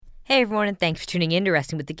Hey everyone, and thanks for tuning in to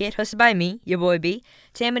Wrestling with the Kid, hosted by me, your boy B.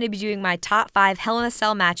 Today I'm going to be doing my top 5 Hell in a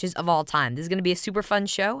Cell matches of all time. This is going to be a super fun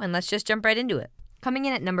show, and let's just jump right into it. Coming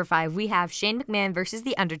in at number 5, we have Shane McMahon versus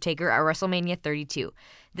The Undertaker at WrestleMania 32.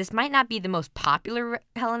 This might not be the most popular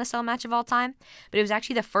Hell in a Cell match of all time, but it was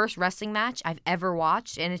actually the first wrestling match I've ever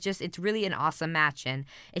watched, and it's really an awesome match. And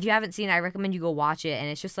if you haven't seen it, I recommend you go watch it. And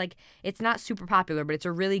it's just like, it's not super popular, but it's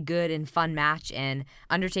a really good and fun match, and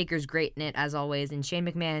Undertaker's great in it as always. And Shane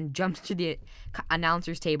McMahon jumps to the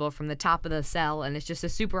announcer's table from the top of the cell, and it's just a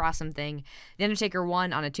super awesome thing. The Undertaker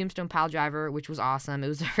won on a Tombstone Piledriver, which was awesome. It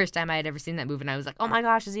was the first time I had ever seen that move, and I was like, oh my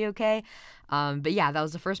gosh, is he okay? But yeah, that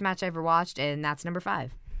was the first match I ever watched, and that's number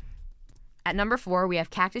 5. At number 4, we have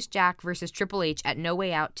Cactus Jack versus Triple H at No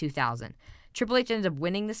Way Out 2000. Triple H ended up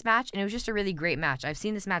winning this match, and it was just a really great match. I've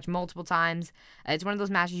seen this match multiple times. It's one of those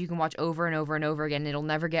matches you can watch over and over and over again. It'll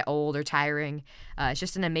never get old or tiring. It's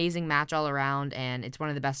just an amazing match all around, and it's one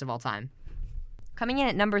of the best of all time. Coming in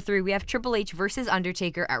at number 3, we have Triple H versus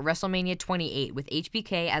Undertaker at WrestleMania 28 with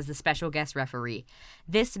HBK as the special guest referee.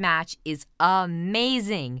 This match is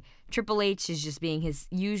amazing. Triple H is just being his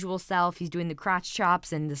usual self. He's doing the crotch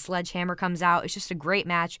chops and the sledgehammer comes out. It's just a great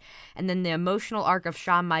match. And then the emotional arc of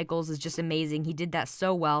Shawn Michaels is just amazing. He did that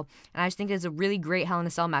so well. And I just think it's a really great Hell in a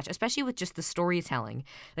Cell match, especially with just the storytelling.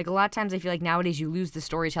 Like a lot of times I feel like nowadays you lose the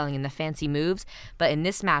storytelling and the fancy moves. But in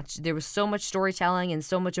this match, there was so much storytelling and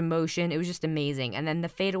so much emotion. It was just amazing. And then the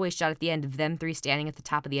fadeaway shot at the end of them three standing at the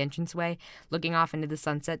top of the entranceway, looking off into the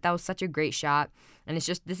sunset, that was such a great shot. And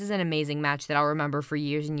this is an amazing match that I'll remember for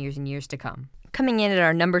years and years and years to come. Coming in at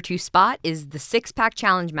our number 2 spot is the six-pack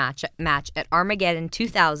challenge match at Armageddon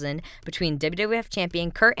 2000 between WWF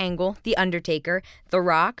champion Kurt Angle, The Undertaker, The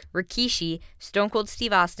Rock, Rikishi, Stone Cold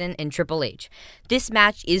Steve Austin, and Triple H. This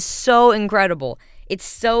match is so incredible. It's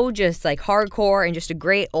so just like hardcore and just a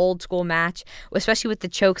great old school match, especially with the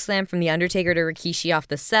choke slam from The Undertaker to Rikishi off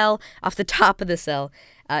the top of the cell.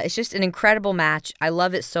 It's just an incredible match. I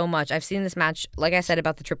love it so much. I've seen this match, like I said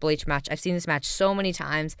about the Triple H match, I've seen this match so many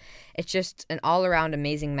times. It's just an all-around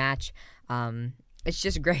amazing match. It's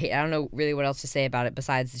just great. I don't know really what else to say about it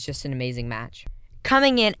besides it's just an amazing match.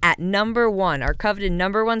 Coming in at number 1, our coveted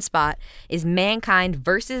number 1 spot, is Mankind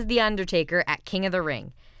versus The Undertaker at King of the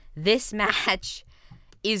Ring. This match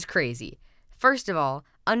is crazy. First of all,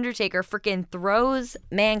 Undertaker freaking throws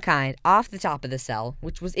Mankind off the top of the cell,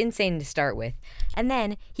 which was insane to start with. And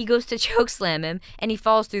then he goes to chokeslam him, and he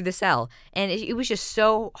falls through the cell. And it was just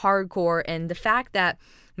so hardcore. And the fact that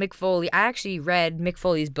Mick Foley, I actually read Mick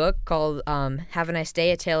Foley's book called Have a Nice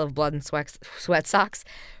Day, A Tale of Blood and Sweat Socks.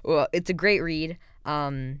 Well, it's a great read.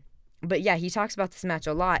 But yeah, he talks about this match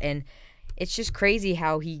a lot. And it's just crazy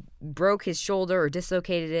how he broke his shoulder or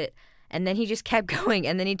dislocated it. And then he just kept going,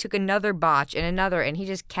 and then he took another botch and another, and he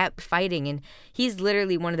just kept fighting. And he's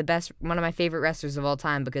literally one of my favorite wrestlers of all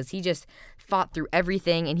time because he just fought through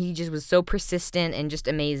everything, and he just was so persistent and just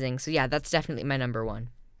amazing. So yeah, that's definitely my number 1.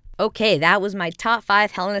 Okay, that was my top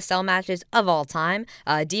 5 Hell in a Cell matches of all time.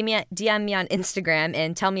 DM me on Instagram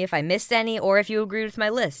and tell me if I missed any or if you agreed with my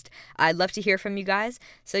list. I'd love to hear from you guys.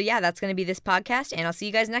 So yeah, that's going to be this podcast, and I'll see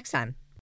you guys next time.